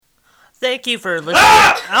Thank you for listening.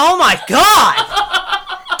 Oh my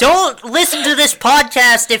god! Don't listen to this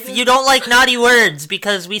podcast if you don't like naughty words,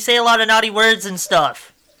 because we say a lot of naughty words and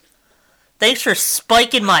stuff. Thanks for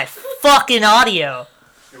spiking my fucking audio.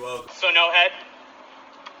 You're welcome. So no head?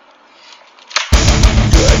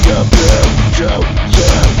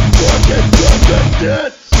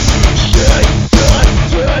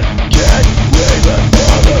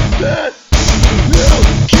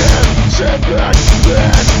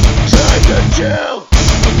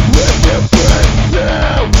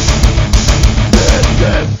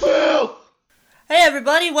 Hey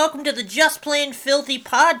everybody, welcome to the Just Plain Filthy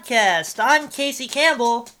podcast. I'm Casey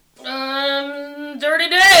Campbell. Dirty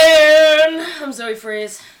Dan. I'm Zoe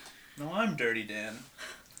Freeze. No, I'm Dirty Dan.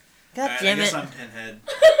 God damn I it. guess I'm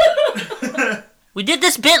Pinhead. We did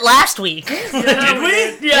this bit last week. Did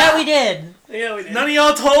we? Yeah, we did. Yeah, we did. None of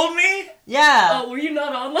y'all told me? Yeah. Oh, were you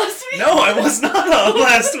not on last week? No, I was not on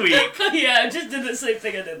last week. Yeah, I just did the same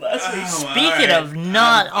thing I did last week. Oh, Speaking alright. of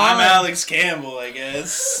not I'm on... Alex Campbell, I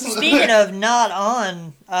guess. Speaking of not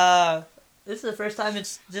on, this is the first time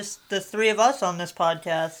it's just the three of us on this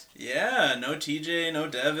podcast. Yeah, no TJ, no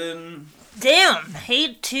Devin. Damn,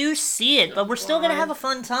 hate to see it, but we're still gonna have a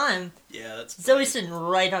fun time. Yeah, that's... Zoe's sitting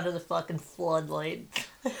right under the fucking floodlight.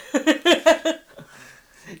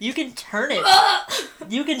 You can turn it.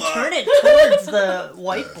 You can turn it towards the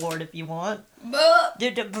whiteboard if you want.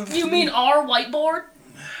 You mean our whiteboard?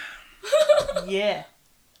 Yeah.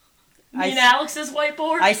 You mean Alex's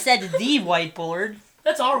whiteboard? I said the whiteboard.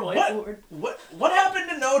 That's our whiteboard. What happened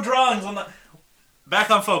to no drawings on the... Back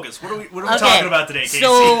on focus. What are we Okay, talking about today, Casey?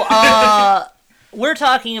 So, we're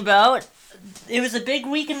talking about... It was a big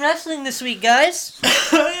week in wrestling this week, guys.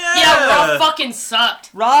 Yeah, Raw fucking sucked.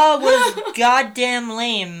 Raw was goddamn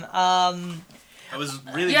lame. It was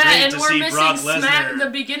really Yeah, great and to we're see missing Brock Lesnar. the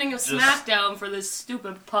beginning of Smackdown for this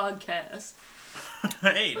stupid podcast.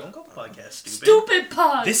 Hey, don't call the podcast stupid. Stupid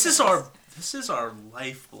podcast. This is our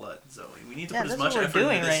lifeblood, Zoe. We need to put as that's much what we're effort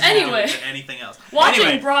doing into this right now. Anyway. than anything else.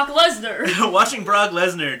 Watching Brock Lesnar. Watching Brock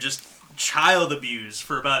Lesnar just child abuse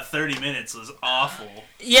for about 30 minutes was awful.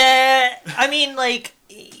 Yeah, I mean, like,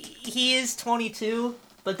 he is 22,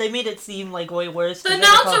 but they made it seem, like, way worse. The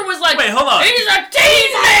announcer was like, Wait, hold on. He's a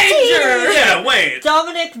teenager! Yeah, wait.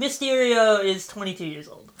 Dominic Mysterio is 22 years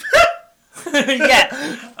old. Yeah.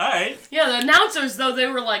 Alright. Yeah, the announcers, though, they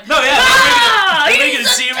were like, No, yeah, they're making it he's a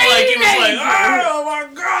seem like it was like, teenager! oh my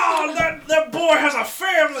god, that boy has a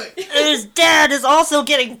family. And his dad is also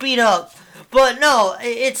getting beat up. But no,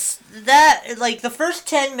 it's that, like, the first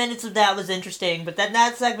 10 minutes of that was interesting, but then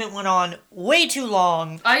that segment went on way too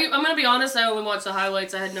long. I'm gonna be honest, I only watched the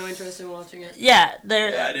highlights. I had no interest in watching it. Yeah,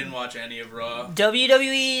 Yeah, I didn't watch any of Raw.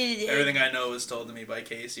 WWE... Everything I know was told to me by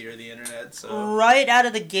Casey or the internet, so... Right out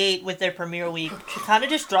of the gate with their premiere week, kind of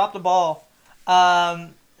just dropped the ball. Why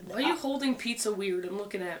are you holding pizza weird and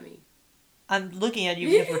looking at me? I'm looking at you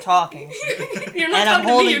because we're talking. You're not And I'm talking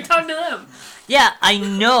to holding- me, you're talking to them. Yeah, I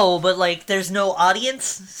know, but, like, there's no audience,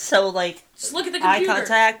 so, like... Just look at the eye computer.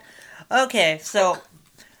 contact. Okay, so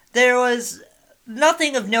there was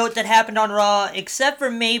nothing of note that happened on Raw, except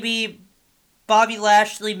for maybe Bobby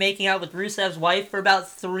Lashley making out with Rusev's wife for about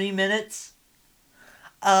 3 minutes.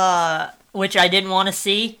 Which I didn't want to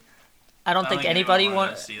see. I don't think anybody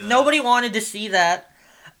wanted to see that. Nobody wanted to see that.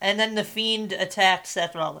 And then The Fiend attacked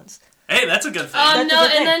Seth Rollins. Hey, that's a good thing. That's a No,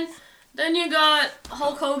 good and then you got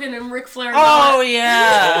Hulk Hogan and Ric Flair. Oh,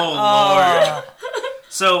 yeah! Oh, Lord.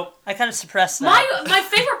 So, I kind of suppressed that. My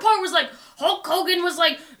favorite part was like, Hulk Hogan was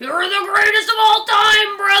like, "You're the greatest of all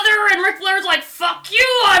time, brother," and Ric Flair's like, "Fuck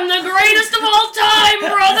you, I'm the greatest of all time,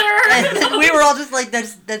 brother." And we were all just like,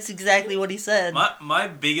 that's exactly what he said. my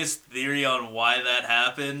biggest theory on why that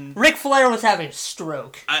happened... Ric Flair was having a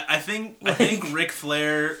stroke. I think Ric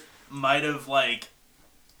Flair might have, like,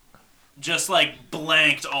 just, like,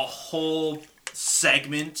 blanked a whole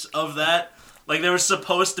segment of that. Like, there was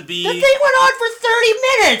supposed to be... The thing went on for 30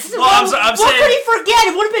 minutes! Well, I'm what saying... could he forget?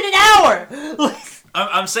 It would have been an hour!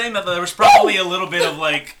 I'm saying that there was probably a little bit of,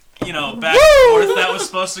 like, you know, back Woo! and forth that was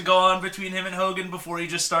supposed to go on between him and Hogan before he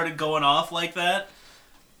just started going off like that.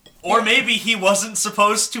 Or maybe he wasn't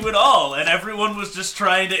supposed to at all, and everyone was just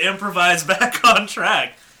trying to improvise back on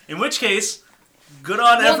track. In which case, good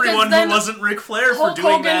on everyone who wasn't Ric Flair for Hulk doing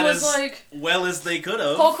Hogan that was as like, well as they could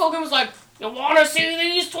have. Hulk Hogan was like, "You want to see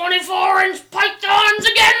these 24-inch pythons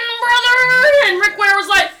again, brother?" And Ric Flair was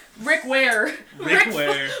like, Ric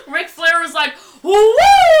Flair was like, "Woo!"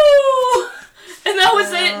 And that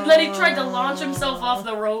was it. And then he tried to launch himself off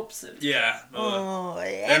the ropes. Yeah.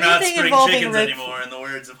 They're not spring chickens anymore, in the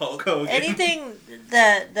words of Hulk Hogan. Anything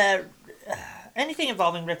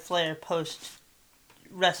involving Ric Flair post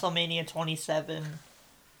WrestleMania 27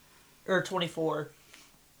 or 24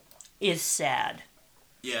 is sad.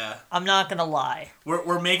 Yeah. I'm not gonna lie.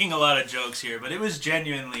 We're making a lot of jokes here, but it was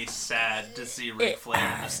genuinely sad to see Ric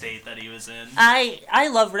Flair in the state that he was in. I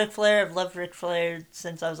love Ric Flair. I've loved Ric Flair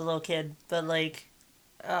since I was a little kid, but like,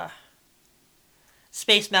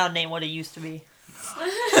 Space Mountain ain't what it used to be.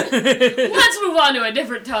 Let's move on to a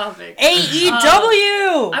different topic.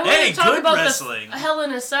 AEW! I want Hey, to talk good about wrestling. the Hell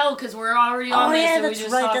in a Cell, because we're already on this, and we just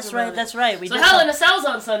talked about it. That's right. So Hell in a Cell's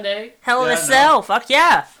on Sunday. Hell in Yeah, a Cell, fuck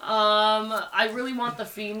yeah! I really want The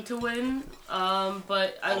Fiend to win,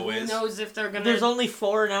 but who Always. knows if they're gonna... There's only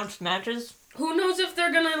 4 announced matches. Who knows if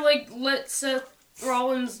they're gonna, like, let Seth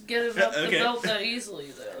Rollins get up the Okay. belt that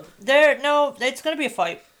easily, though. It's gonna be a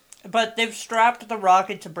fight. But they've strapped the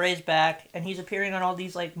Rocket to Bray's back, and he's appearing on all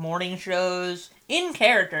these, like, morning shows. In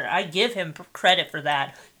character. I give him credit for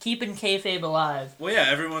that. Keeping kayfabe alive. Well, yeah,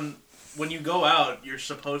 everyone... When you go out, you're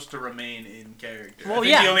supposed to remain in character. Well, I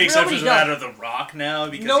think yeah, the only exceptions nobody are that of The Rock now,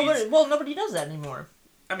 because nobody does that anymore.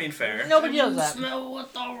 I mean, fair. Nobody Can does you that. smell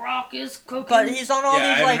what the Rock is cooking? But he's on all Yeah, I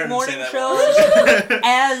these, haven't like, heard him morning say shows that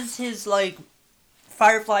as his, like,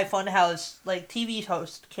 Firefly Funhouse, like, TV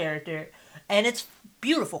host character. And it's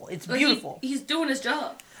beautiful. It's But beautiful. He's doing his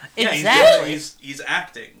job. Yeah, Exactly. he's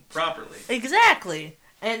acting properly. Exactly.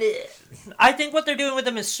 And I think what they're doing with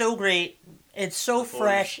him is so great. It's so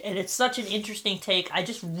fresh, and it's such an interesting take. I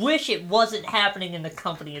just wish it wasn't happening in the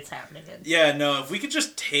company it's happening in. Yeah, no, if we could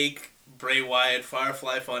just take Bray Wyatt,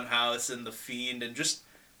 Firefly Funhouse, and The Fiend and just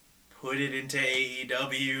put it into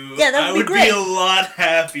AEW, Yeah, that would I be would great. be a lot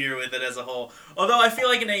happier with it as a whole. Although I feel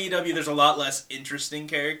like in AEW there's a lot less interesting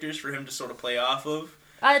characters for him to sort of play off of.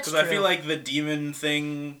 That's Because true. I feel like the demon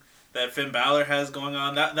thing that Finn Balor has going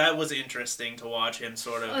on, that was interesting to watch him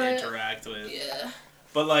sort of interact with. Yeah.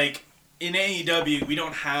 But, like, in AEW, we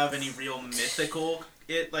don't have any real mythical...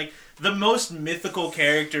 the most mythical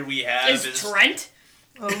character we have is... Trent?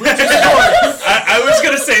 I was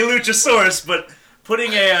going to say Luchasaurus, but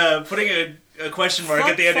putting a question mark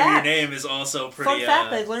Fun at the end of fact. your name is also pretty... Fun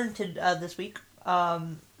fact I learned this week.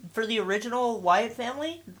 For the original Wyatt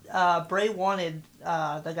family, Bray wanted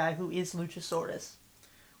the guy who is Luchasaurus.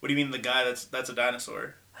 What do you mean the guy that's a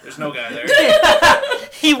dinosaur? There's no guy there.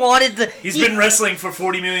 He wanted the... He's been wrestling for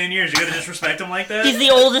 40 million years. You're going to disrespect him like that? He's the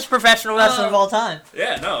oldest professional wrestler of all time.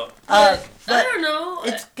 Yeah, no. I But don't know.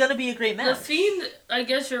 it's gonna be a great The match. Fiend, I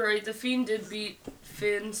guess you're right. The Fiend did beat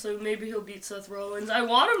Finn, so maybe he'll beat Seth Rollins. I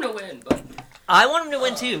want him to win, but... I want him to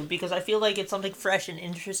win too, because I feel like it's something fresh and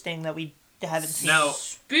interesting that we haven't seen. Now,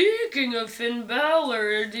 Speaking of Finn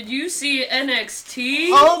Balor, did you see NXT?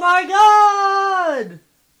 Oh my god!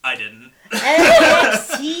 I didn't.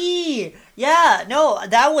 NXT! Yeah, no,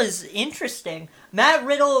 that was interesting. Matt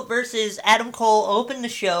Riddle versus Adam Cole opened the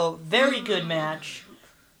show. Very good match.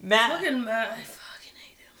 Fucking Matt, I fucking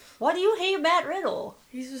hate him. Why do you hate Matt Riddle?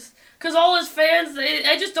 He's just... Because all his fans,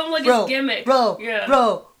 I just don't like his gimmick. Bro,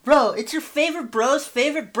 it's your favorite bro's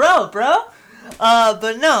favorite bro.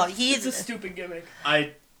 But no, It's a stupid gimmick.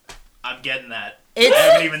 I'm getting that. I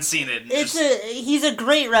haven't even seen it. He's a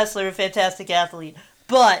great wrestler, a fantastic athlete.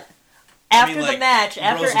 But after the match,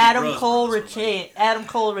 after Adam Cole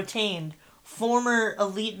retained, former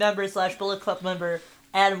Elite member / Bullet Club member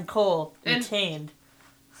Adam Cole retained,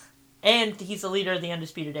 and he's the leader of the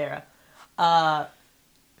Undisputed Era.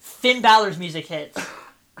 Finn Balor's music hits,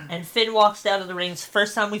 and Finn walks down to the ring. It's the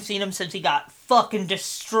first time we've seen him since he got fucking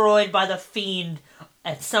destroyed by the Fiend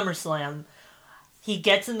at SummerSlam. He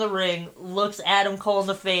gets in the ring, looks Adam Cole in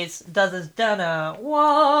the face, does his "donna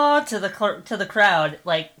wah" to the crowd,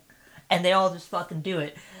 like, and they all just fucking do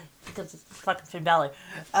it because it's fucking Finn Balor.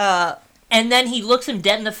 And then he looks him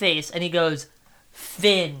dead in the face and he goes,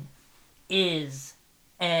 "Finn is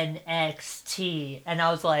NXT," and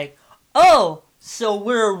I was like, "Oh, so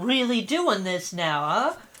we're really doing this now,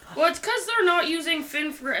 huh?" Well, it's because they're not using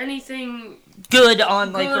Finn for anything good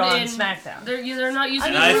on like good Raw in- and SmackDown. They're not using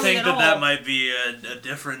And him I really think at that all. might be a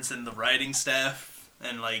difference in the writing staff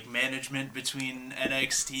and like management between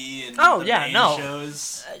NXT and the main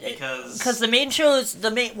shows because the main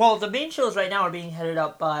shows right now are being headed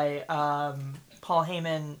up by Paul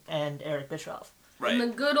Heyman and Eric Bischoff. right. In the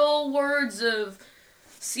good old words of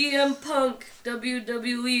CM Punk,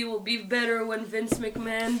 WWE will be better when Vince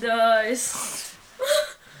McMahon dies.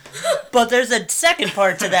 But there's a second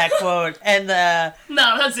part to that quote, and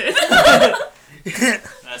No, that's it.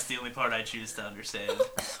 That's the only part I choose to understand.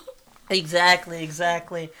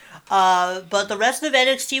 exactly. But the rest of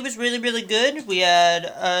NXT was really, really good. We had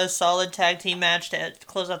a solid tag team match to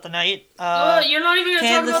close out the night. You're not even gonna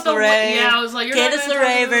talk Candice about the LeRae. Yeah, I was like, you're Candice not gonna talk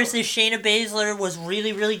LeRae about... versus Shayna Baszler was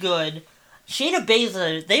really, really good. Shayna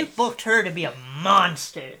Baszler, they've booked her to be a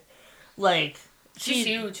monster. Like, She's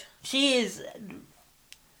huge. She is,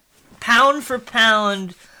 pound for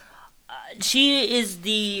pound, she is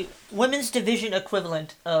the women's division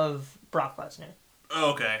equivalent of Brock Lesnar.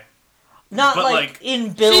 Okay. Not But, like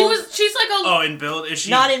in build. She's like a. Oh, in build? Is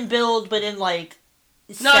she? Not in build, but in like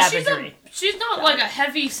No, savagery. she's not like a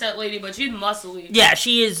heavy set lady, but she's muscly. Yeah,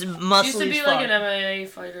 she is muscly. She used to be as like fuck. an MMA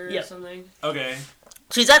fighter or something. Okay.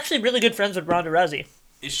 She's actually really good friends with Ronda Rousey.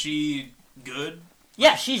 Is she good?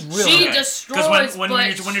 Yeah, she's really She good. destroys. Because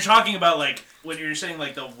when you're talking about like when you're saying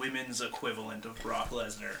like the women's equivalent of Brock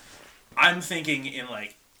Lesnar, I'm thinking in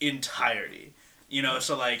like entirety. You know,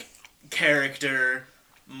 so like character,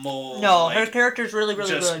 mold. No, like, her character's really, really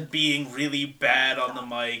just good. being really bad on the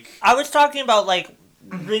mic. I was talking about like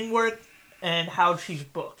ring work and how she's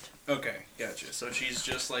booked. Okay, gotcha. So she's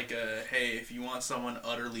just like a, hey, if you want someone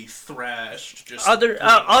utterly thrashed, just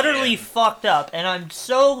Utterly fucked up, and I'm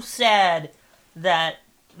so sad that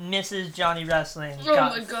Mrs. Johnny Wrestling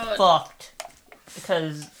got fucked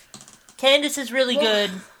because Candice is really good,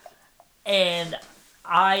 and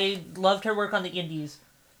I loved her work on the Indies,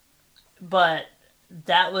 but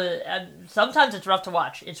that was sometimes it's rough to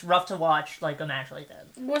watch. It's rough to watch like a match like that.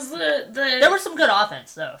 Was There was some good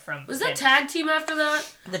offense though from. Was that tag team after that?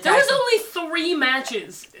 The There was team. only 3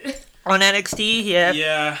 matches. On NXT, yeah.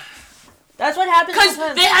 Yeah. That's what happens Because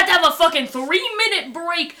sometimes. they had to have a fucking 3-minute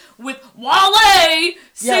break with Wale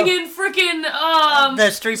singing freaking the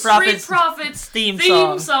Street Profits theme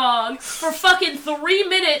song. song for fucking 3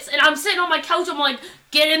 minutes, and I'm sitting on my couch. I'm like,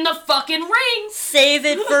 get in the fucking ring. Save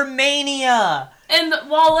it for Mania. And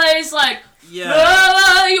Wale's like, Yeah.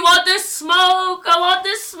 "Oh, you want this smoke? I want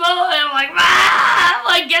this smoke." And I'm like, ah! I'm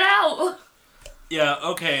like, get out. Yeah,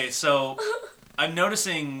 okay, so I'm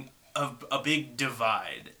noticing a big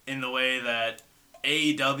divide in the way that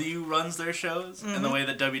AEW runs their shoes and the way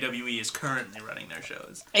that WWE is currently running their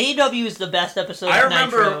shows. AEW is the best episode I of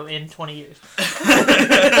remember- Nitro in 20 years.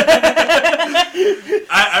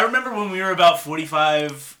 I remember when we were about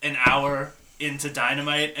 45 an hour into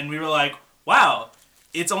Dynamite, and we were like, wow,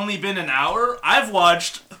 it's only been an hour? I've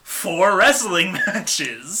watched 4 wrestling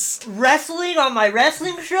matches. Wrestling on my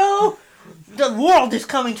wrestling show? The world is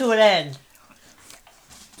coming to an end.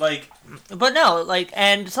 Like, But no, like,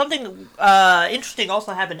 and something interesting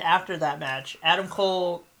also happened after that match. Adam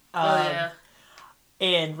Cole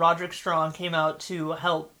and Roderick Strong came out to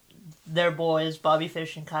help their boys, Bobby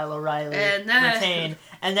Fish and Kyle O'Reilly, retain.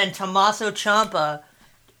 And then Tommaso Ciampa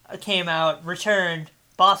came out, returned,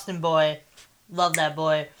 Boston boy, love that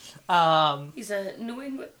boy. He's a New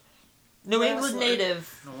England England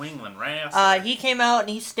native. New England wrestler. He came out and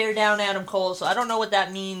he stared down Adam Cole, so I don't know what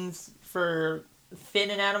that means for Finn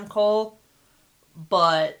and Adam Cole,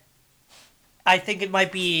 but I think it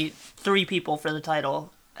might be 3 people for the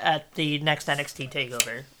title at the next NXT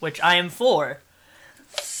TakeOver, which I am for.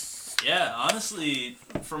 Yeah, honestly,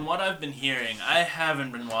 from what I've been hearing, I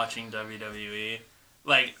haven't been watching WWE.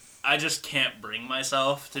 Like, I just can't bring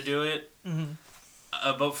myself to do it. Mm-hmm.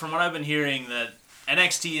 But from what I've been hearing, that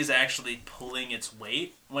NXT is actually pulling its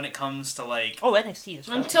weight when it comes to, like... Oh, NXT is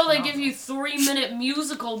until they phenomenal. give you 3-minute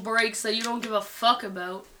musical breaks that you don't give a fuck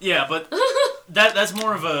about. Yeah, but that's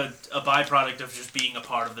more of a byproduct of just being a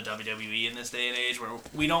part of the WWE in this day and age, where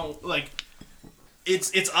we don't, like...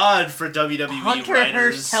 It's odd for WWE Hunter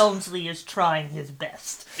writers... Hearst Helmsley is trying his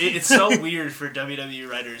best. It's so weird for WWE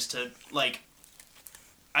writers to, like...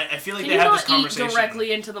 I feel like they have this conversation... Can you not eat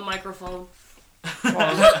directly into the microphone?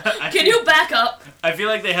 I Can you back up? I feel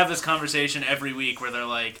like they have this conversation every week where they're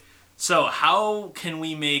like, so how can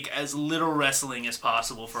we make as little wrestling as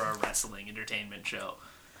possible for our wrestling entertainment show?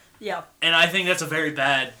 Yeah. And I think that's a very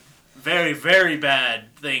bad, very, very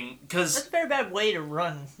bad thing, because... That's a very bad way to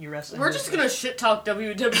run your wrestling We're business. just gonna shit talk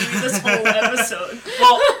WWE this whole episode.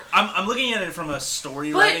 Well, I'm looking at it from a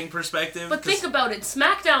story writing perspective. But think about it,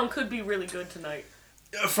 SmackDown could be really good tonight.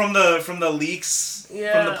 From the leaks,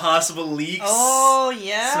 from the possible leaks, Oh,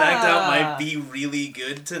 yeah. SmackDown might be really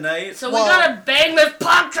good tonight. So we gotta bang this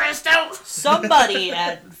podcast out! Somebody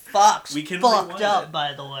at Fox We can fucked rewind up, it.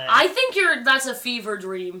 by the way. I think that's a fever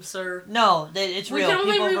dream, sir. No, it's We real. can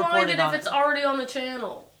only People rewind reported it on if it's already on the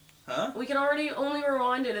channel. Huh? We can only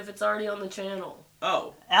rewind it if it's already on the channel.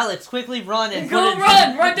 Oh. Alex, quickly run and Go put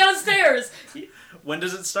it run downstairs! When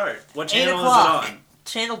does it start? What 8 channel o'clock. is it on?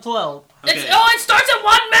 Channel 12. Okay. It starts in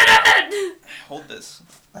 1 minute! Hold this.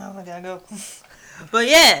 Oh, I gotta go. But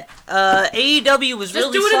yeah, AEW was Just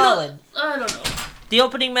really do it solid. I don't know. The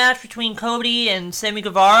opening match between Cody and Sammy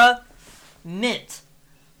Guevara, mint.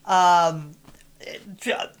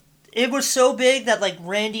 It was so big that like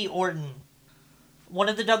Randy Orton one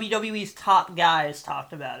of the WWE's top guys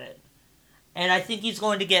talked about it. And I think he's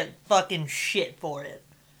going to get fucking shit for it.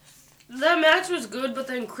 That match was good, but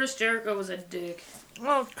then Chris Jericho was a dick.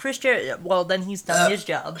 Well, well, then he's done his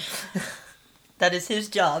job. That is his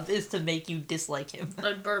job, is to make you dislike him.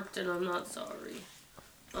 I burped and I'm not sorry.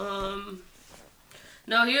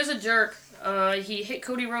 No, he was a jerk. He hit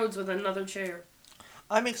Cody Rhodes with another chair.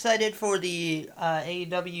 I'm excited for the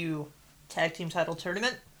AEW Tag Team Title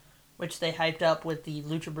Tournament, which they hyped up with the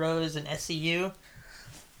Lucha Bros and SCU.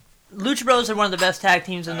 Lucha Bros are one of the best tag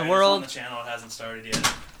teams in the world. It's on the channel, it hasn't started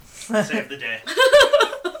yet. Save the day.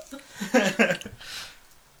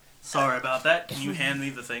 Sorry about that. Can you hand me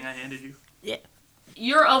the thing I handed you? Yeah.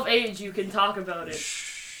 You're of age, you can talk about it.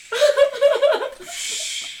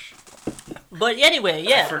 But anyway,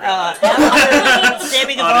 yeah. After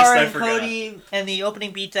Sammy Guevara and Cody and the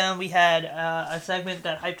opening beatdown, we had a segment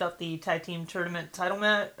that hyped up the tag team tournament title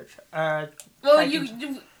match. Well,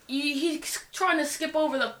 he's trying to skip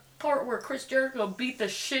over the part where Chris Jericho beat the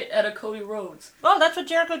shit out of Cody Rhodes. Well, that's what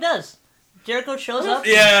Jericho does. Jericho shows up,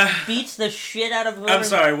 beats the shit out of whoever. I'm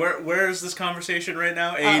sorry, where is this conversation right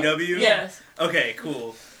now? AEW? Yes. Okay,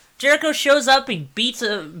 cool. Jericho shows up and beats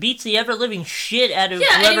the ever-living shit out of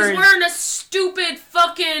whoever. Yeah, and he's wearing a stupid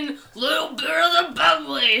fucking little bit of the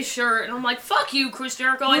belly shirt. And I'm like, fuck you, Chris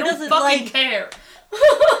Jericho, I don't fucking care.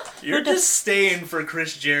 Your disdain for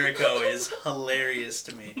Chris Jericho is hilarious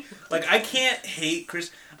to me. Like, I can't hate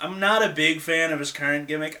Chris. I'm not a big fan of his current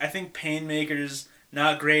gimmick. I think Painmaker's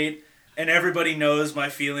not great. And everybody knows my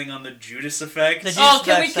feeling on the Judas effect.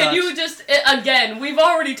 Can you just, again, we've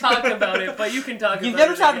already talked about it, but you can talk about it. You've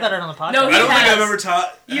never talked about it on the podcast. No, I don't think I've ever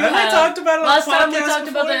talked. Have I talked about it on the podcast? Last time we talked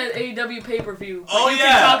about the AEW pay-per-view. Oh, you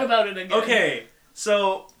can talk about it again. Okay,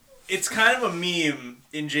 so it's kind of a meme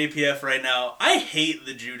in JPF right now. I hate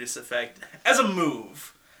the Judas effect as a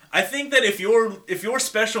move. I think that if your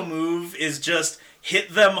special move is just hit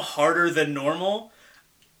them harder than normal,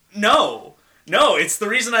 No, it's the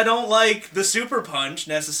reason I don't like the Super Punch,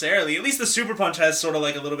 necessarily. At least the Super Punch has sort of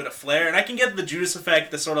like a little bit of flair, and I can get the Judas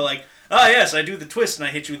effect that's sort of like, yes, I do the twist and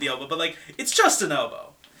I hit you with the elbow, but like, it's just an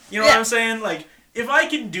elbow. You know what I'm saying? Like, if I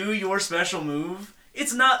can do your special move,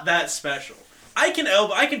 it's not that special. I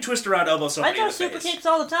can twist around elbow somebody in the face. I throw super kicks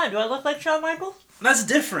all the time. Do I look like Shawn Michaels? That's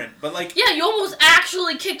different, but like... Yeah, you almost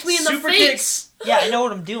actually kicked me in the face. Super kicks... Yeah, I know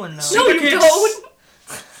what I'm doing, though. No, you don't!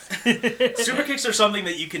 Super kicks are something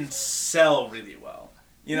that you can sell really well.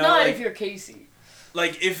 You know, not like, if you're Casey.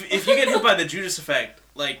 Like, if you get hit by the Judas effect,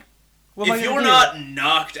 like, if you're not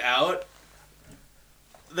knocked out,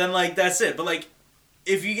 then, like, that's it. But, like,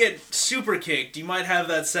 if you get super kicked, you might have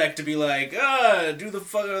that sec to be like, do the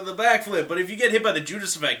backflip. But if you get hit by the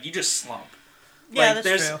Judas effect, you just slump. Yeah, like,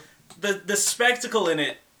 that's true. The spectacle in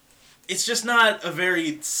it, it's just not a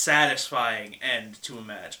very satisfying end to a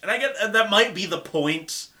match. And I get that might be the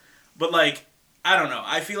point, but, like, I don't know.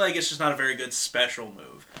 I feel like it's just not a very good special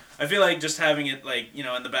move. I feel like just having it, like, you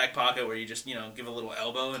know, in the back pocket where you just, you know, give a little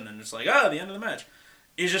elbow and then it's like, the end of the match.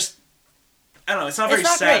 Is just, I don't know, it's not very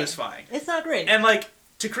satisfying. It's not great. And, like,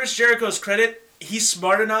 to Chris Jericho's credit, he's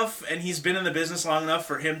smart enough and he's been in the business long enough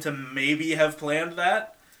for him to maybe have planned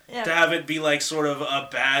that. Yeah. To have it be, like, sort of a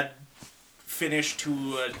bad finish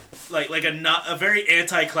to a very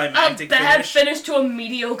anticlimactic finish. A bad finish to a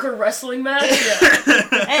mediocre wrestling match?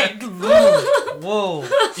 Yeah. Hey, whoa.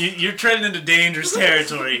 You're treading into dangerous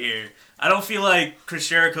territory here. I don't feel like Chris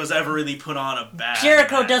Jericho's ever really put on a bad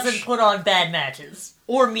match. Doesn't put on bad matches.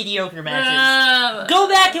 Or mediocre matches. Go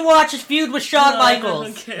back and watch his feud with Shawn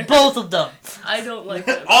Michaels. Both of them. I don't like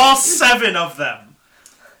that. All 7 of them.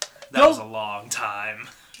 That was a long time.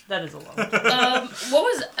 That is a long time. What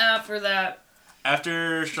was after that?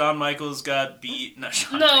 After Shawn Michaels got beat...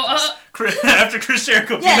 After Chris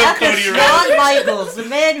Jericho beat up Cody Rhodes. Shawn Michaels, the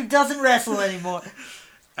man who doesn't wrestle anymore.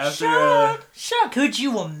 After, Shawn, could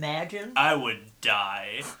you imagine? I would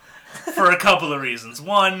die. For a couple of reasons.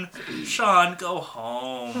 1, Shawn, go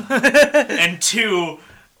home. And 2,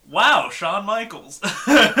 wow, Shawn Michaels.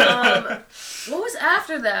 What was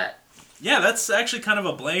after that? Yeah, that's actually kind of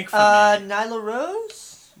a blank for me. Nyla Rose?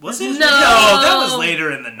 Was it? No, that was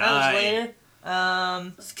later in the night. That was later.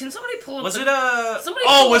 Can somebody pull up? Was it MJF?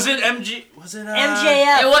 It's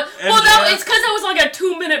because it was like a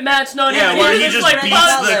 2-minute match, not even. Yeah, where he just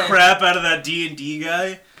beats the crap out of that D&D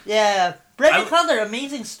guy. Yeah, Brendan Cutler,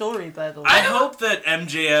 amazing story, by the way. I hope that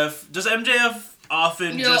does MJF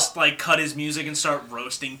often just like cut his music and start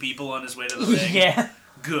roasting people on his way to the ring? Yeah.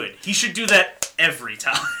 Good. He should do that every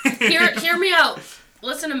time. Hear me out.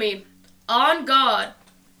 Listen to me. On God,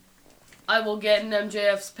 I will get in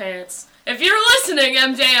MJF's pants. If you're listening,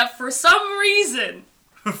 MJF, for some reason,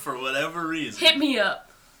 For whatever reason. Hit me up.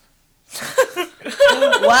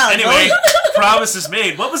 Wow. Anyway, promise is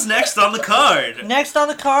made. What was next on the card? Next on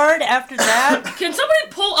the card, after that... Can somebody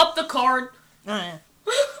pull up the card? Oh,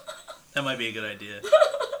 That might be a good idea.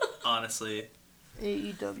 Honestly.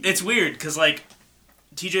 AEW. It's weird, because, like,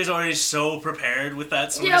 TJ's already so prepared with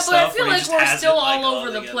that sort of Yeah, but stuff. I feel where he like just we're has still it, like, all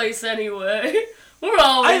over the together. place anyway. We're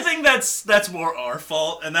always... I think that's more our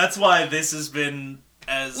fault, and that's why this has been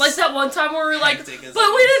as... Like that one time where we were like, but we hectic as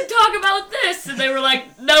didn't talk about this. And they were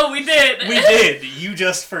like, no, we did. We did. You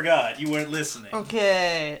just forgot. You weren't listening.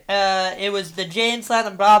 Okay, it was the Jay and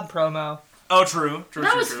Silent Bob promo. Oh, true.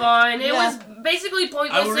 That was fine. It was basically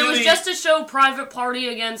pointless. really- It was just to show Private Party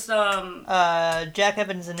against, Jack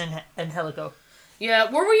Evans and Helico.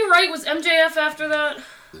 Yeah, were we right? Was MJF after that?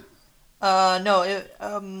 No,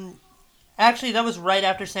 actually that was right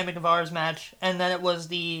after Sammy Guevara's match, and then it was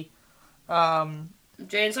the,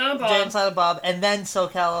 Jay and Silent Bob. Jay and Silent Bob, and then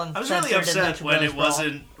SoCal and I was really Censored and upset Lucha when Bros it Brawl.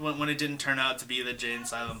 wasn't when it didn't turn out to be that Jay and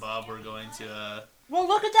Silent Bob were going to. Well,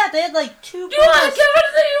 look at that. They had like 2 You want Kevin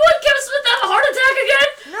Smith to have a heart attack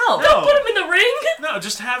again? No. Don't put him in the ring. No,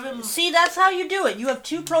 just have him. See, that's how you do it. You have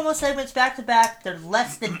 2 promo segments back to back. They're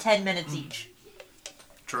less than 10 minutes each.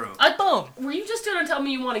 True. Boom. Were you just gonna tell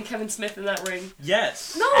me you wanted Kevin Smith in that ring?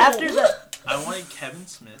 Yes. No. After that, I wanted Kevin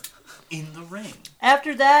Smith in the ring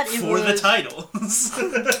it for was the titles.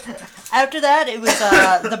 After that, it was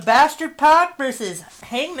the Bastard Pac versus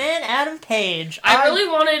Hangman Adam Page. I really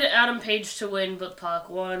wanted Adam Page to win, but Pac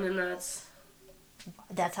won, and that's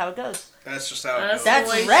That's how it goes. That's just how it That's goes. the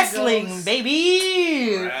way That's she wrestling, goes.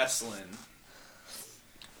 baby. Wrestling.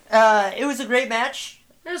 It was a great match.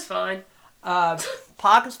 it was fine.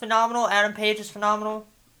 Pac is phenomenal. Adam Page is phenomenal.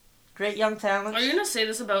 Great young talent. Are you gonna say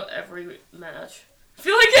this about every match? I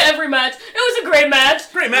feel like every match. It was a great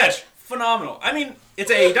match. Great match. Phenomenal. I mean, it's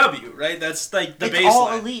AEW, right? That's like the It's baseline.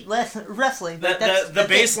 all elite wrestling. The That's it.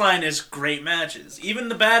 baseline is great matches. Even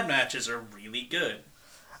the bad matches are really good.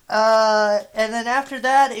 And then after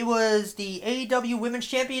that, it was the AEW Women's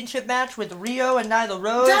Championship match with Rio and Nyla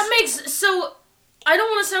Rose. That makes so. I don't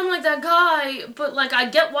want to sound like that guy, but like I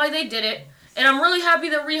get why they did it, and I'm really happy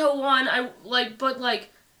that Riho won.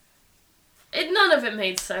 None of it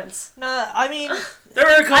made sense. Nah, I mean, There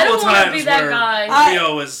were a I couple don't of wanna times be that where guy.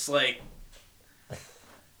 Rio was like,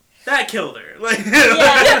 that killed her. Like,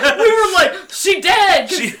 Yeah. We were like, she dead.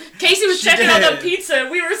 'Cause She- Casey was she checking on the dead. pizza.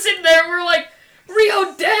 We were sitting there. We were like,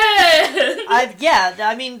 Rio dead.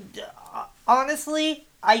 honestly,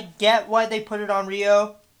 I get why they put it on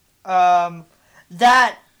Rio.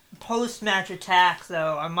 That post-match attack,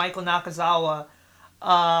 though, on Michael Nakazawa,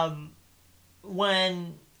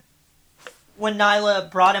 when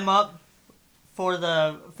Nyla brought him up for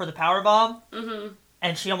the powerbomb,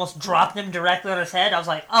 and she almost dropped him directly on his head, I was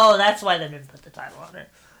like, oh, that's why they didn't put the title on her.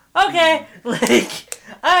 Okay, like,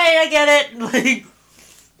 alright, I get it. Like,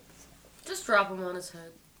 Just drop him on his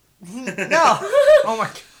head. no. Oh my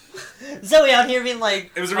god. Zoe out here being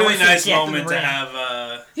like... it was a I really wanna see nice death in the moment to ring.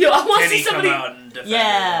 have Yo, I want to Kenny see somebody. come out and defend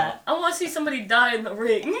Yeah. her. I want to see somebody die in the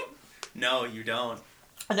ring. No, you don't.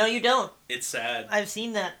 No, you don't. It's sad. I've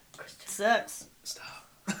seen that. It sucks. Stop.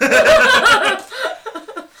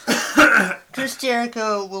 Chris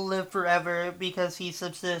Jericho will live forever because he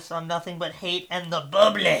subsists on nothing but hate and the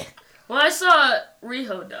bubbly. Well, I saw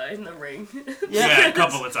Riho die in the ring. Yeah, a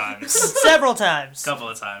couple of times. Several times. Couple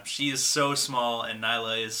of times. She is so small and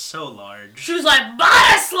Nyla is so large. She was like,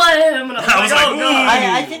 body slam! And I was like, oh ooh. god.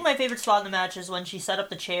 I think my favorite spot in the match is when she set up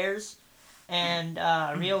the chairs and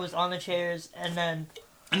Rio was on the chairs and then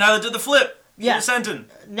And Nyla did the flip. Yeah. The senton.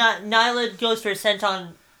 Nyla goes for a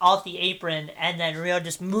senton off the apron and then Rio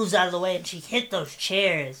just moves out of the way and she hit those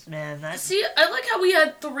chairs, man. That's See, I like how we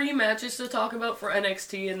had 3 matches to talk about for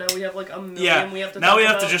NXT, and now we have like a million Yeah. we have to Now talk we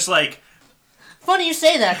have about. to just like. funny you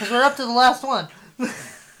say that because we're up to the last one.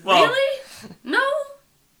 Well, Really? No?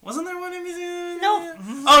 wasn't there one in between? No.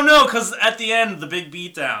 Oh no, because at the end, the big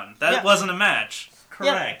beatdown. That Yeah. wasn't a match.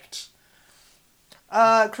 Correct.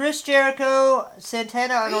 Chris Jericho,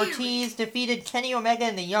 Santana, and Ortiz defeated Kenny Omega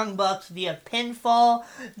and the Young Bucks via pinfall.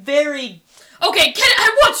 Very... Okay,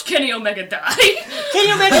 I watched Kenny Omega die.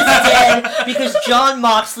 Kenny Omega's dead because Jon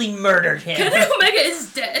Moxley murdered him. Kenny Omega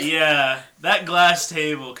is dead. Yeah, that glass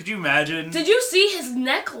table. Could you imagine? Did you see his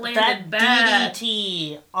neck landed That bad?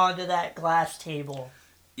 DDT onto that glass table.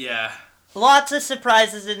 Yeah. Lots of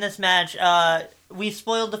surprises in this match. We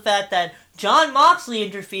spoiled the fact that Jon Moxley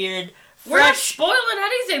interfered. We're not spoiling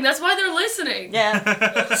anything. That's why they're listening. Yeah,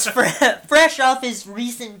 fresh off his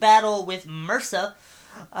recent battle with Mercer.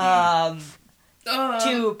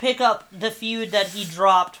 to pick up the feud that he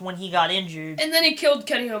dropped when he got injured. And then he killed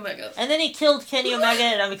Kenny Omega.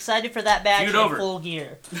 And I'm excited for that match Feud in over. full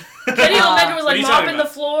gear. Kenny Omega was What are like you talking mopping the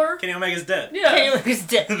about? floor. Kenny Omega's dead. Yeah. Kenny Omega's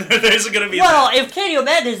dead. There's gonna be Well, if Kenny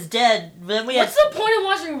Omega's dead, then we What's have... the point of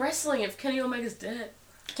watching wrestling if Kenny Omega's dead?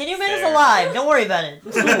 Kenny Omega's Fair. alive. Don't worry about it.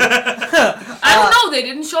 It's cool. I don't know. They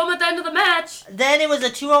didn't show him at the end of the match. Then it was a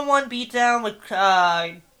 2-on-1 beatdown with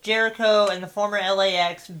Jericho and the former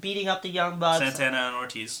LAX beating up the Young Bucks. Santana and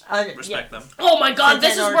Ortiz. Respect them. Oh my god,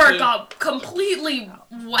 this is Santana where it Ortiz. got completely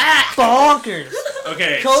whacked. Bonkers.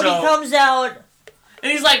 Okay, Cody so comes out.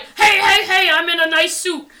 And he's like, hey, I'm in a nice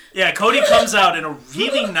suit. yeah, Cody comes out in a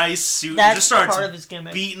really nice suit and That's just starts part of his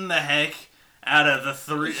gimmick. beating the heck out of the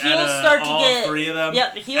three, He'll out of start to all get- three of them.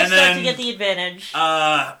 Yep, he'll And start then, to get the advantage.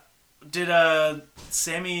 Did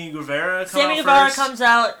Sammy Guevara come Sammy out Guevara first? comes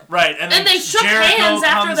out. Right, and then And they shook Jericho hands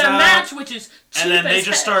after comes their out, match, which is cheap and then they as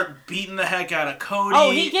just heck. start beating the heck out of Cody. Oh,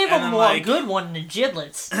 he gave and him then, a good one in the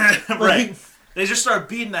giblets. right. They just start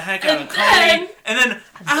beating the heck out And of then- Cody, and then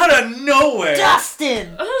out of nowhere,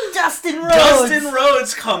 Dustin Rhodes. Dustin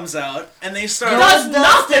Rhodes comes out, and they start. Does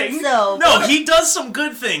nothing. So. No, he does some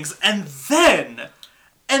good things, and then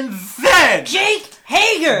Jake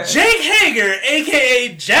Hager, Jake Hager,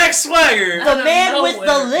 aka Jack Swagger, the Out of man with the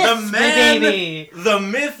nowhere. lisp, the man, baby. the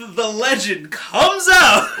myth, the legend, comes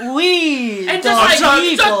out. We And the just like,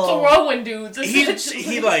 people. just throwing dudes. He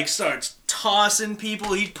essentially. like starts tossing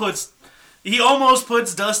people. He almost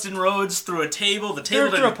puts Dustin Rhodes through a table. The table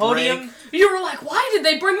through didn't a podium. You were like, why did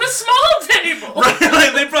they bring the small table? break. Right,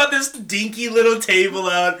 like they brought this dinky little table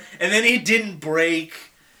out, and then it didn't break.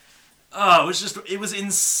 Oh, it was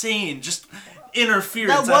insane. Just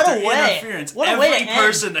interference Now, what after a way. interference. What a way Every to end.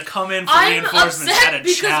 person to come in for I'm reinforcements had a upset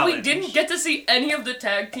because challenge. we didn't get to see any of the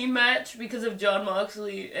tag team match because of Jon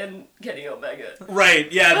Moxley and Kenny Omega.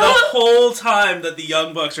 Right, yeah, the whole time that the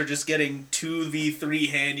Young Bucks are just getting 2v3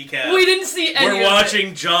 handicap. We didn't see any We're of it.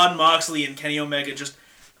 watching Jon Moxley and Kenny Omega just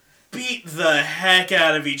beat the heck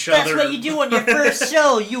out of each That's other. what you do on your first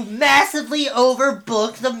show. You massively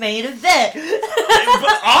overbook the main event.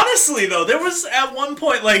 But honestly, though, there was at one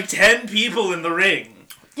point like 10 people in the ring.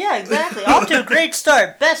 Yeah, exactly. Off to a great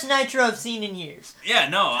start. Best Nitro I've seen in years. Yeah,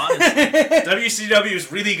 no, honestly. WCW is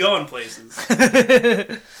really going places.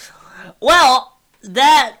 Well,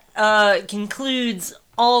 that concludes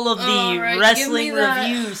all of the Alright, wrestling give me that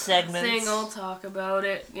review segments. Thing, I'll talk about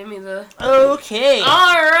it. Give me the. Okay.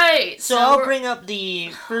 Alright! So I'll we're- bring up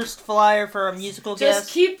the first flyer for our musical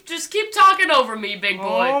Just guest. keep talking over me, big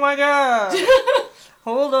boy. Oh my god.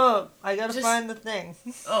 Hold up. I gotta Just- find the thing.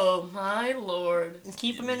 Oh my lord.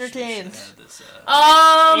 Keep them entertained.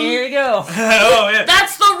 Here you go. Oh, yeah.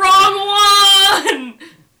 That's the wrong one!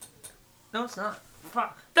 No, it's not.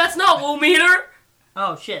 Fuck. That's not Woo Meter.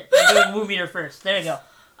 Oh shit. I'm doing Woo Meter first. There you go.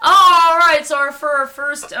 Alright, so for our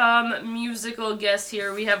first musical guest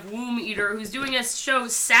here, we have Womb Eater, who's doing a show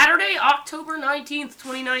Saturday, October 19th,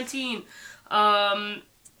 2019.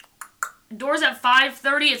 Doors at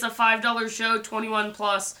 5:30. It's a $5 show, 21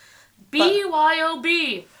 plus.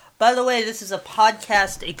 BYOB. By the way, this is a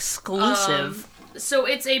podcast exclusive. So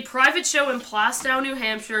it's a private show in Plastow, New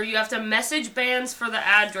Hampshire. You have to message bands for the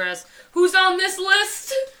address. Who's on this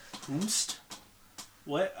list? Whomst?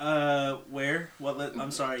 What? Where?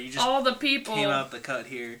 I'm sorry, you just All the people. came out the cut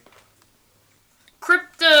here.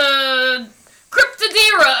 Cryptodira.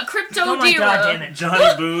 Oh my god damn it.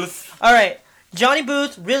 Johnny Booth. Alright. Johnny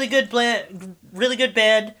Booth, really good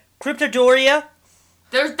band. Cryptodoria.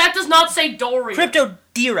 That does not say Dory.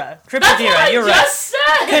 Cryptodira. That's what I You're just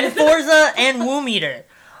right. said. Conforza and Woo Meter.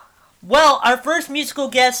 Well, our first musical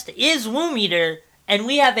guest is Woo Meter, and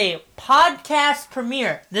we have a podcast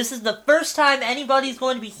premiere. This is the first time anybody's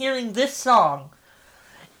going to be hearing this song.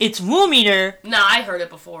 It's Woo Meter Nah, I heard it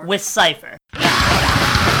before. with Cypher.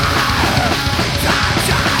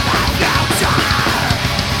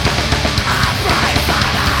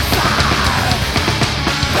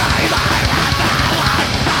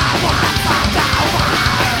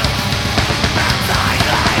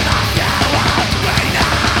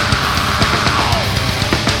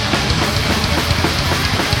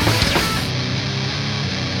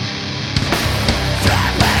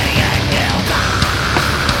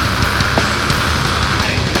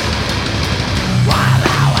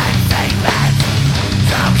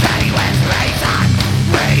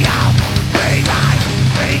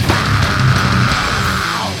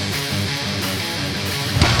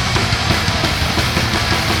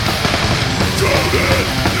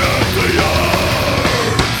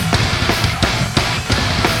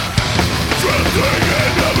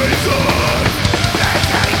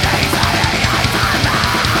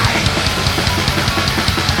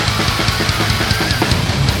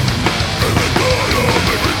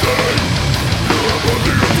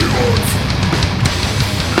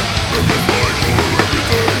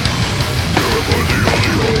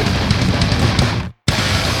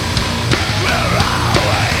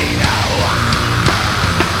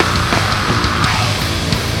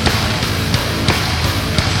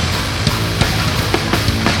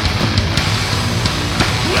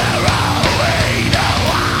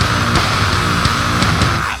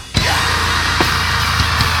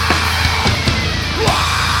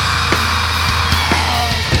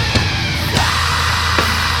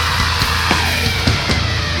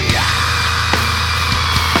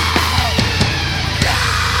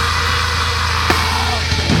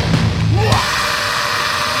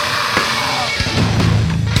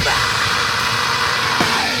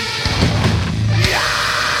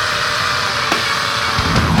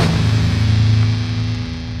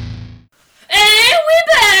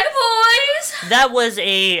 that was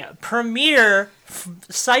a premiere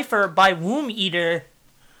cipher by Womb Eater.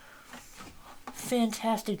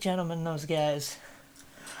 Fantastic gentlemen, those guys.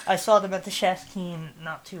 I saw them at the Shasteen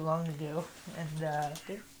not too long ago, and they're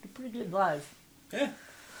pretty good live. Yeah.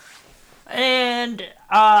 And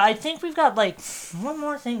I think we've got like one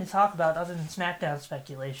more thing to talk about other than SmackDown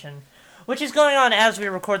speculation, which is going on as we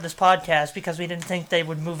record this podcast because we didn't think they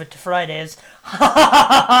would move it to Fridays. Ha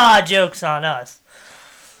ha ha! Joke's on us.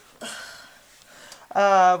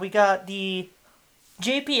 We got the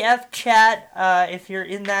JPF chat. If you're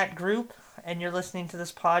in that group and you're listening to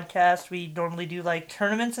this podcast, we normally do like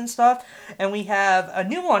tournaments and stuff, and we have a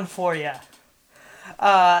new one for you.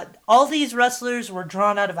 All these wrestlers were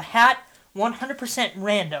drawn out of a hat, 100%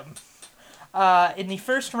 random. In the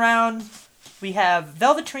first round, we have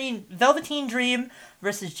Velveteen Dream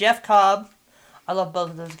versus Jeff Cobb. I love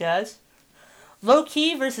both of those guys. Low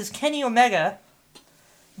Key versus Kenny Omega.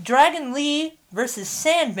 Dragon Lee versus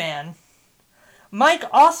Sandman. Mike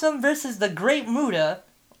Awesome versus the Great Muta.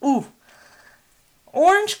 Ooh.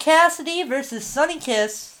 Orange Cassidy versus Sonny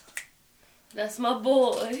Kiss. That's my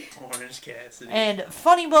boy. Orange Cassidy. And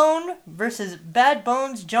Funny Bone versus Bad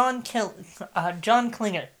Bones John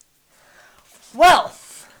Klinger. Well.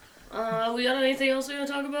 We got anything else we want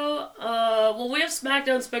to talk about? Well, we have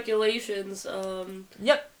SmackDown speculations.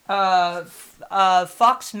 Yep.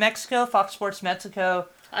 Fox Sports Mexico.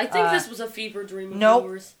 I think this was a fever dream of nope.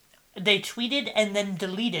 yours. They tweeted and then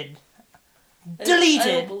deleted. I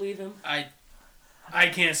don't believe him. I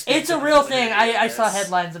can't speak. It's a real thing. I saw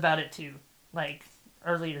headlines about it too, like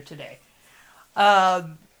earlier today.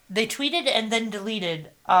 They tweeted and then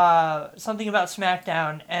deleted something about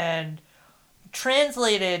SmackDown, and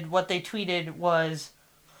translated what they tweeted was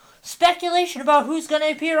speculation about who's going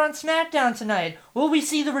to appear on SmackDown tonight. Will we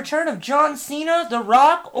see the return of John Cena, The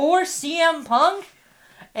Rock, or CM Punk?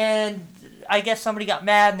 And I guess somebody got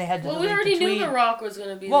mad and they had to delete the tweet. Well, we already knew The Rock was going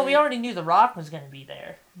to be there. Well, we already knew The Rock was going to be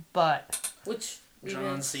there, but... Which...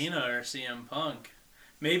 John Cena or CM Punk.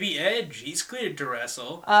 Maybe Edge. He's cleared to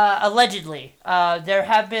wrestle. Allegedly. There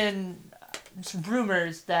have been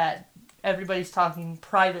rumors that everybody's talking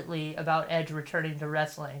privately about Edge returning to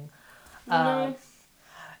wrestling.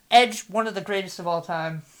 Edge, one of the greatest of all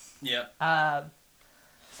time. Yeah.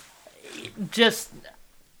 Just...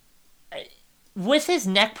 With his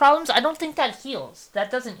neck problems, I don't think that heals. That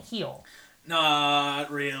doesn't heal. Not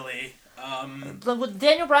really. But with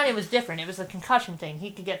Daniel Bryan, it was different. It was a concussion thing.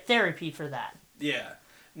 He could get therapy for that. Yeah.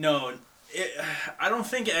 No, I don't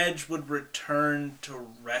think Edge would return to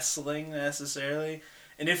wrestling necessarily.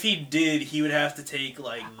 And if he did, he would have to take,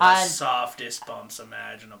 like, the softest bumps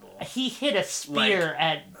imaginable. He hit a spear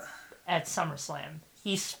at SummerSlam.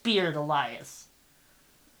 He speared Elias.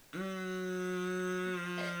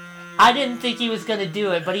 I didn't think he was going to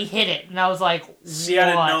do it, but he hit it. And I was like, what? See, I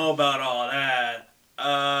didn't know about all that.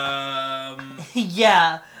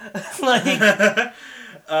 Yeah.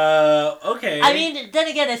 Okay. I mean, then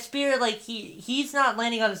again, a spear, like, he's not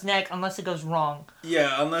landing on his neck unless it goes wrong.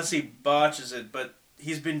 Yeah, unless he botches it, but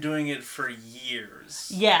he's been doing it for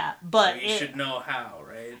years. Yeah, but... So he should know how,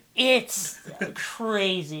 right? It's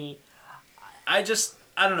crazy. I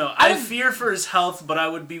don't know. I fear for his health, but I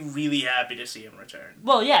would be really happy to see him return.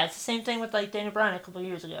 Well, yeah, it's the same thing with, like, Daniel Bryan a couple of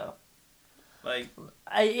years ago. Like...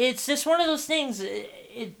 it's just one of those things.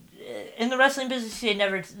 In the wrestling business, you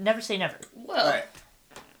never say never. Well, right.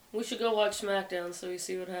 We should go watch SmackDown so we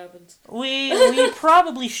see what happens. We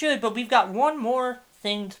probably should, but we've got one more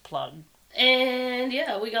thing to plug. And,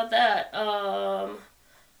 yeah, we got that.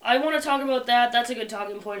 I want to talk about that. That's a good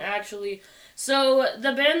talking point, actually. So,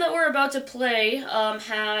 the band that we're about to play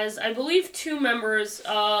has, I believe, 2 members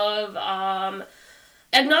of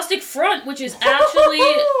Agnostic Front, which is actually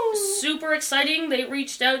super exciting. They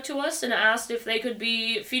reached out to us and asked if they could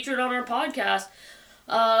be featured on our podcast.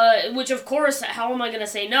 Which, of course, how am I going to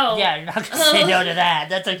say no? Yeah, you're not going to say no to that.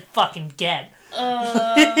 That's a fucking get.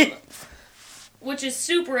 Which is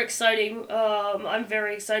super exciting. I'm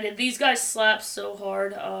very excited. These guys slap so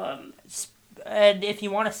hard. And if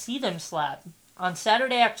you want to see them slap, on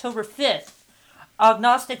Saturday, October 5th,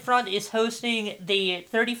 Agnostic Front is hosting the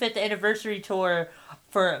 35th anniversary tour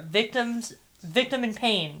for Victim in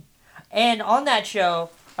Pain. And on that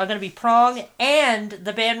show are going to be Prong and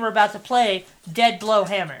the band we're about to play, Dead Blow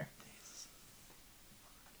Hammer.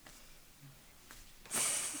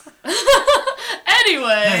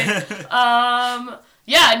 Anyway,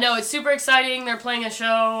 yeah, no, it's super exciting. They're playing a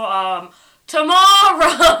show tomorrow.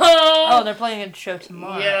 Oh, they're playing a show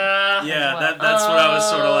tomorrow. Yeah. Yeah, well. That's what I was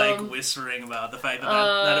sort of like whispering about, the fact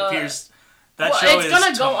that appears. That show is it's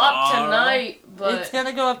gonna go up tonight, but it's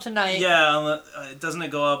gonna go up tonight. Yeah, doesn't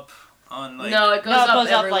it go up On like No, it goes No, it up goes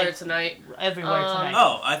up, everywhere like, tonight. everywhere tonight.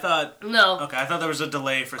 Oh, I thought. No. Okay, I thought there was a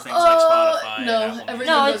delay for things like Spotify. no, and Apple everything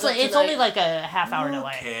No, Music. it's goes up it's tonight. only like a half-hour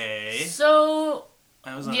delay. Okay. So,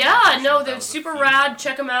 I was under the yeah, impression no, that they're was a super few. rad.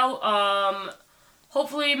 Check them out.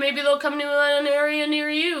 Hopefully, maybe they'll come to an area near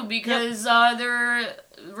you because they're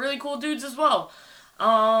really cool dudes as well.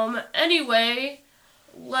 Anyway,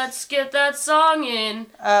 let's get that song in.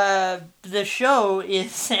 The show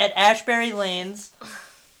is at Ashbury Lanes,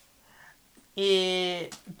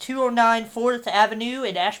 209 4th Avenue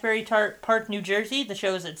in Ashbury Park, New Jersey. The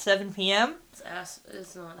show is at 7 p.m. It's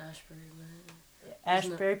not Ashbury, man.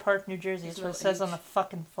 Ashbury Park, New Jersey. That's there's what it no says on H. the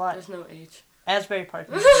fucking flyer. There's no H. Asbury Park,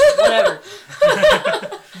 New Jersey. Whatever.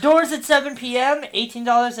 Doors at 7 p.m.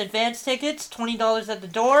 $18 advance tickets, $20 at the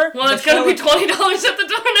door. Well, it's gonna be $20 at the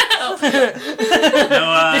door now.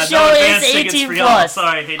 The show is 18 plus.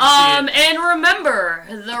 Sorry, hate to see it. And remember,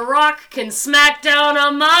 The Rock can smack down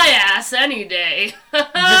on my ass any day.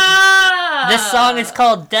 This song is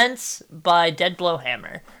called Dents by Dead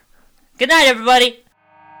Blowhammer. Good night, everybody.